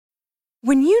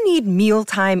When you need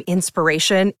mealtime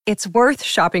inspiration, it's worth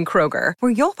shopping Kroger,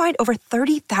 where you'll find over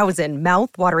 30,000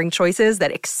 mouth-watering choices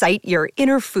that excite your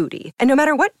inner foodie. And no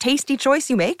matter what tasty choice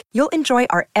you make, you'll enjoy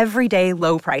our everyday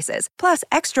low prices, plus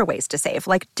extra ways to save,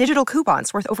 like digital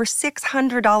coupons worth over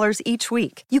 $600 each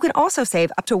week. You can also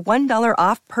save up to $1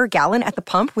 off per gallon at the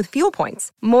pump with fuel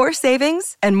points. More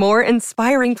savings and more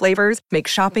inspiring flavors make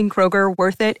shopping Kroger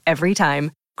worth it every time.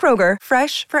 Kroger,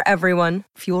 fresh for everyone.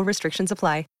 Fuel restrictions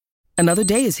apply. Another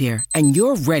day is here, and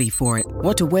you're ready for it.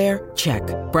 What to wear? Check.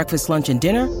 Breakfast, lunch, and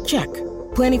dinner? Check.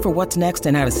 Planning for what's next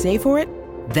and how to save for it?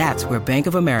 That's where Bank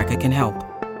of America can help.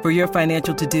 For your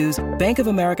financial to-dos, Bank of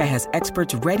America has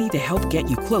experts ready to help get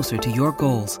you closer to your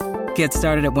goals. Get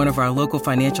started at one of our local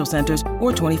financial centers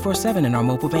or 24/7 in our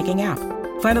mobile banking app.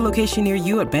 Find a location near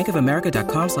you at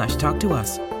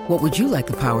bankofamerica.com/talktous. What would you like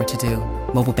the power to do?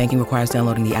 Mobile banking requires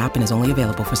downloading the app and is only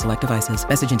available for select devices.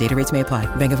 Message and data rates may apply.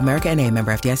 Bank of America N.A.,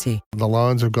 member FDIC. The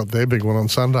Lions have got their big one on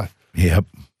Sunday. Yep.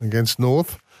 Against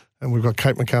North. And we've got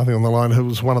Kate McCarthy on the line, who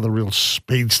was one of the real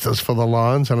speedsters for the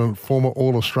Lions and a former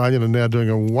All-Australian and now doing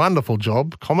a wonderful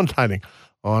job commentating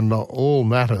on all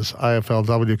matters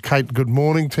AFLW. Kate, good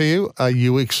morning to you. Are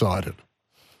you excited?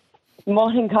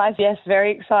 Morning, guys. Yes, very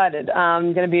excited.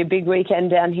 Going to be a big weekend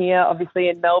down here, obviously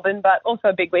in Melbourne, but also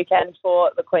a big weekend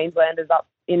for the Queenslanders up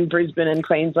in Brisbane and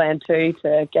Queensland too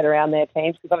to get around their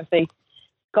teams, because obviously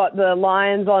got the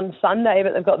Lions on Sunday,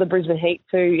 but they've got the Brisbane Heat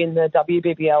too in the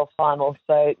WBBL final.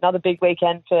 So another big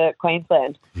weekend for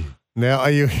Queensland. Now, are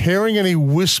you hearing any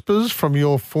whispers from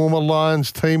your former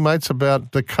Lions teammates about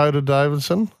Dakota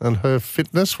Davidson and her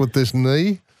fitness with this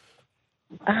knee?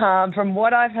 From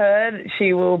what I've heard,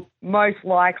 she will most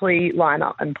likely line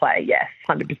up and play, yes,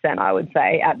 100% I would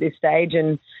say at this stage.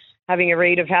 And having a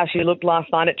read of how she looked last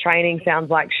night at training, sounds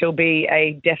like she'll be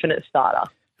a definite starter.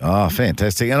 Oh,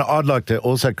 fantastic. And I'd like to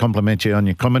also compliment you on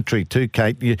your commentary too,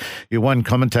 Kate. You're one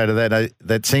commentator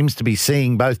that seems to be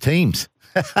seeing both teams.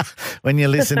 When you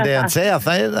listen down south,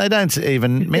 they don't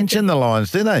even mention the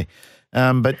Lions, do they?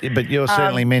 But you're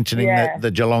certainly mentioning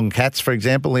the Geelong Cats, for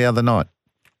example, the other night.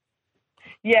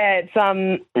 Yeah, it's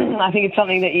I think it's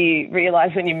something that you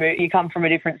realise when you come from a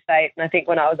different state. And I think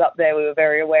when I was up there, we were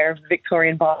very aware of the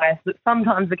Victorian bias that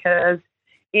sometimes occurs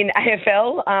in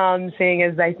AFL, seeing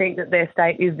as they think that their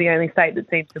state is the only state that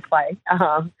seems to play.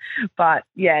 But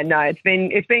yeah, no, it's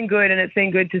been good, and it's been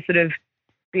good to sort of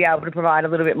be able to provide a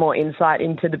little bit more insight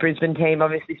into the Brisbane team,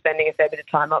 obviously spending a fair bit of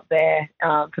time up there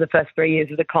for the first 3 years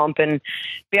of the comp, and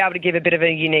be able to give a bit of a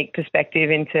unique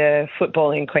perspective into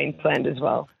football in Queensland as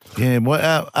well. Yeah,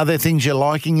 are there things you're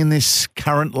liking in this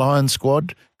current Lions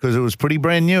squad? Because it was pretty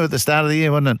brand new at the start of the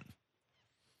year, wasn't it?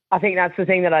 I think that's the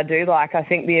thing that I do like. I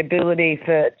think the ability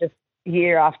for just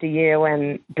year after year,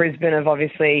 when Brisbane have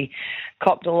obviously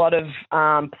copped a lot of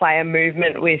player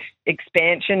movement with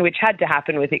expansion, which had to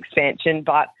happen with expansion,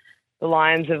 but the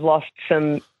Lions have lost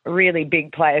some really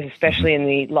big players, especially in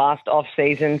the last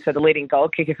off-season. So the leading goal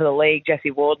kicker for the league, Jesse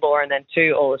Wardlaw, and then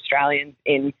 2 All-Australians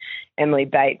in Emily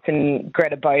Bates and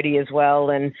Greta Bodie as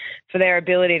well. And for their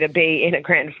ability to be in a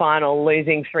grand final,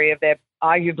 losing 3 of their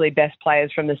arguably best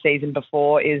players from the season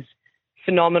before is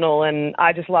phenomenal, and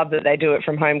I just love that they do it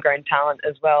from homegrown talent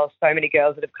as well. So many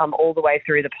girls that have come all the way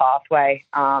through the pathway.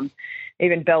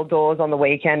 Even Belle Dawes on the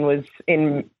weekend was,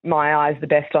 in my eyes, the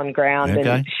best on ground,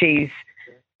 and she's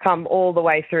come all the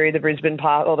way through the Brisbane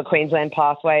or the Queensland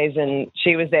pathways, and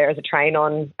she was there as a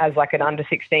train-on, as like an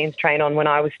under-16s train-on when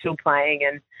I was still playing,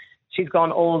 and she's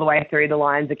gone all the way through the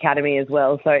Lions Academy as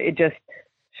well. So it just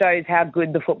shows how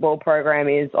good the football program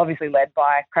is, obviously led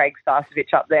by Craig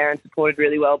Starcevich up there and supported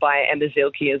really well by Emma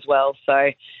Zielke as well.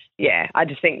 So, yeah, I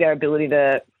just think their ability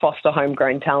to foster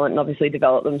homegrown talent and obviously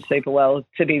develop them super well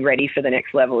to be ready for the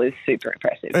next level is super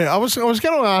impressive. Yeah, I was going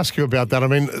to ask you about that. I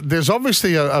mean, there's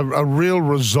obviously a real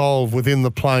resolve within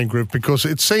the playing group, because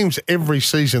it seems every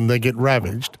season they get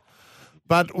ravaged.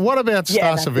 But what about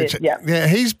Starcevich? Yeah,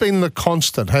 he's been the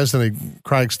constant, hasn't he,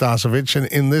 Craig Starcevich,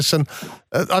 in this? And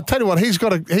I'll tell you what, he's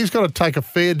got to take a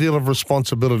fair deal of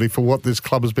responsibility for what this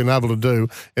club has been able to do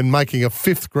in making a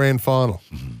 5th grand final.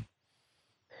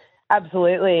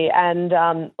 Absolutely. And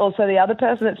also the other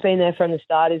person that's been there from the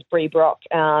start is Bree Brock.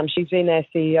 She's been their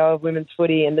CEO of women's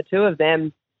footy, and the two of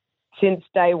them, since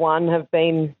day one, have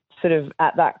been sort of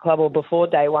at that club, or before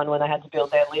day one when they had to build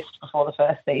their list before the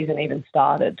first season even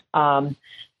started. And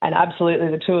absolutely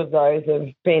the two of those have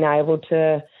been able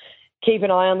to keep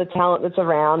an eye on the talent that's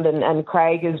around, and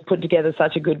Craig has put together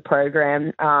such a good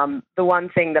program. The one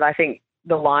thing that I think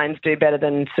the Lions do better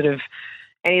than sort of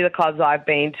any of the clubs I've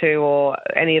been to or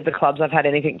any of the clubs I've had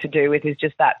anything to do with is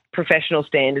just that professional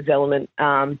standards element.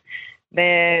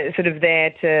 they're sort of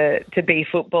there to be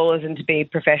footballers and to be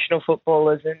professional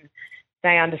footballers, and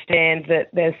they understand that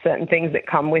there's certain things that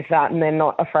come with that, and they're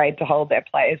not afraid to hold their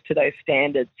players to those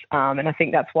standards. And I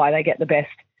think that's why they get the best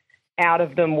out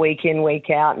of them week in, week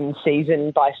out, and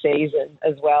season by season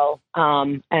as well.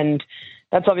 And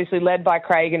that's obviously led by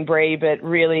Craig and Bree, but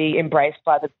really embraced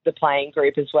by the playing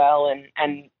group as well.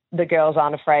 And the girls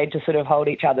aren't afraid to sort of hold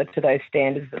each other to those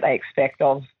standards that they expect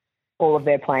of all of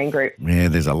their playing group. Yeah,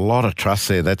 there's a lot of trust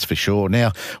there, that's for sure. Now,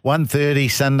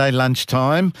 1:30 Sunday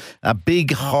lunchtime, a big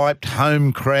hyped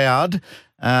home crowd.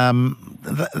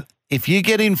 If you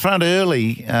get in front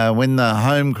early when the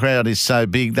home crowd is so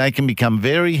big, they can become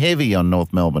very heavy on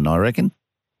North Melbourne, I reckon.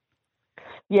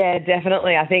 Yeah,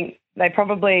 definitely. I think they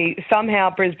probably,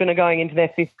 somehow Brisbane are going into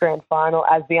their 5th grand final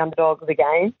as the underdog of the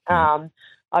game.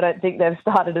 I don't think they've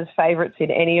started as favourites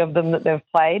in any of them that they've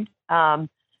played.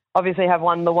 Obviously have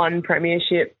won the one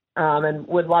premiership and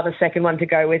would love a second one to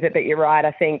go with it. But you're right.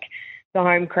 I think the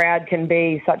home crowd can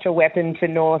be such a weapon for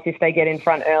North if they get in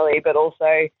front early, but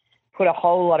also put a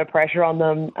whole lot of pressure on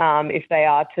them if they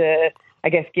are to, I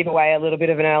guess, give away a little bit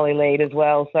of an early lead as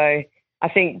well. So I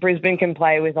think Brisbane can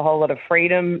play with a whole lot of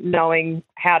freedom, knowing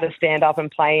how to stand up and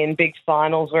play in big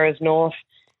finals, whereas North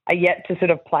are yet to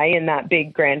sort of play in that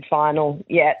big grand final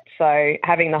yet. So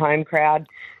having the home crowd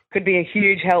could be a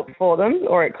huge help for them,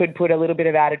 or it could put a little bit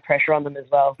of added pressure on them as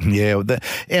well. Yeah,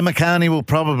 Emma Carney will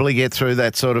probably get through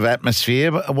that sort of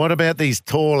atmosphere. But what about these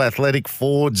tall, athletic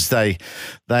forwards they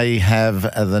have,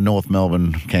 the North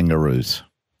Melbourne Kangaroos?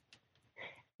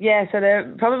 Yeah, so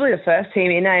they're probably the first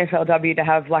team in AFLW to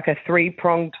have like a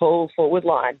 3-pronged tall forward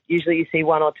line. Usually you see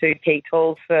 1 or 2 key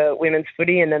talls for women's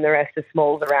footy, and then the rest are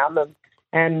smalls around them.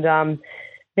 And I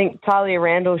think Talia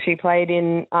Randall, she played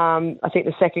in, I think,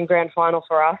 the 2nd grand final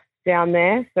for us down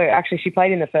there. So actually she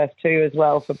played in the first 2 as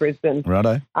well for Brisbane.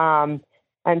 Righto.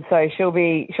 And so she'll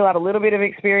have a little bit of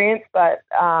experience, but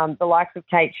the likes of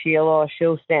Kate Sheila,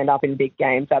 she'll stand up in big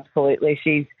games, absolutely.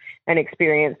 She's an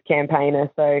experienced campaigner,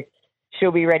 so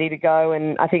she'll be ready to go.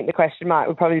 And I think the question mark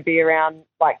would probably be around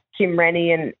like Kim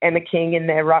Rennie and Emma King in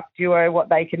their ruck duo, what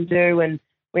they can do. And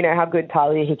we know how good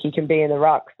Talia Hickey can be in the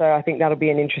ruck, so I think that'll be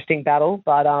an interesting battle.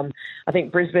 But I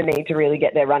think Brisbane need to really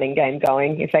get their running game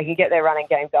going. If they can get their running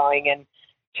game going and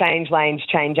change lanes,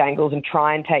 change angles, and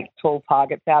try and take tall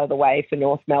targets out of the way for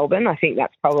North Melbourne, I think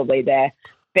that's probably their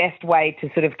best way to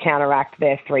sort of counteract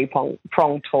their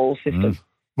 3-pronged tall system.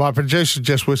 My producer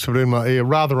just whispered in my ear,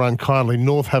 rather unkindly,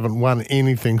 North haven't won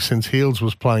anything since Heels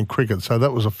was playing cricket, so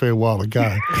that was a fair while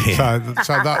ago. Yeah.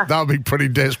 So they'll be pretty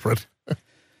desperate.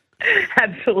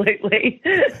 Absolutely.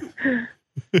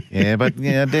 Yeah, but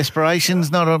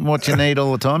desperation's not what you need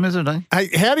all the time, is it? Eh?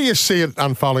 Hey, how do you see it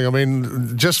unfolding? I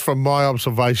mean, just from my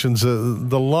observations,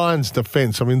 the Lions'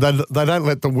 defence, I mean, they don't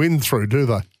let the wind through, do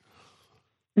they?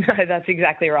 No, that's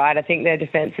exactly right. I think their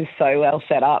defence is so well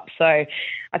set up. So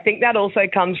I think that also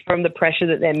comes from the pressure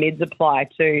that their mids apply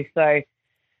too. So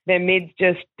their mids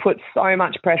just put so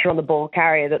much pressure on the ball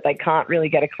carrier that they can't really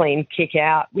get a clean kick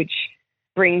out, which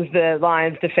brings the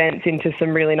Lions' defence into some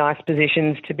really nice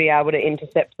positions to be able to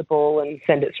intercept the ball and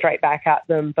send it straight back at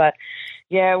them. But,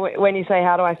 yeah, when you say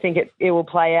how do I think it will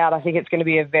play out, I think it's going to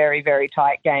be a very, very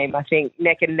tight game. I think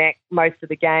neck and neck most of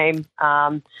the game,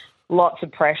 lots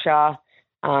of pressure,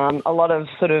 a lot of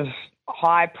sort of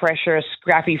high-pressure,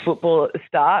 scrappy football at the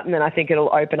start, and then I think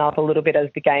it'll open up a little bit as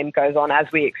the game goes on, as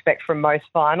we expect from most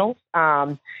finals.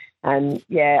 And,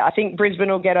 yeah, I think Brisbane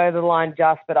will get over the line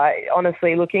just, but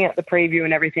honestly, looking at the preview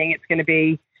and everything, it's going to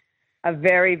be a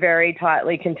very, very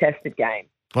tightly contested game.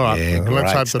 All right, yeah,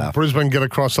 let's hope that Brisbane get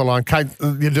across the line. Kate,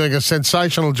 you're doing a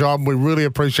sensational job. We really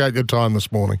appreciate your time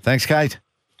this morning. Thanks, Kate.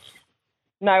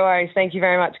 No worries. Thank you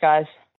very much, guys.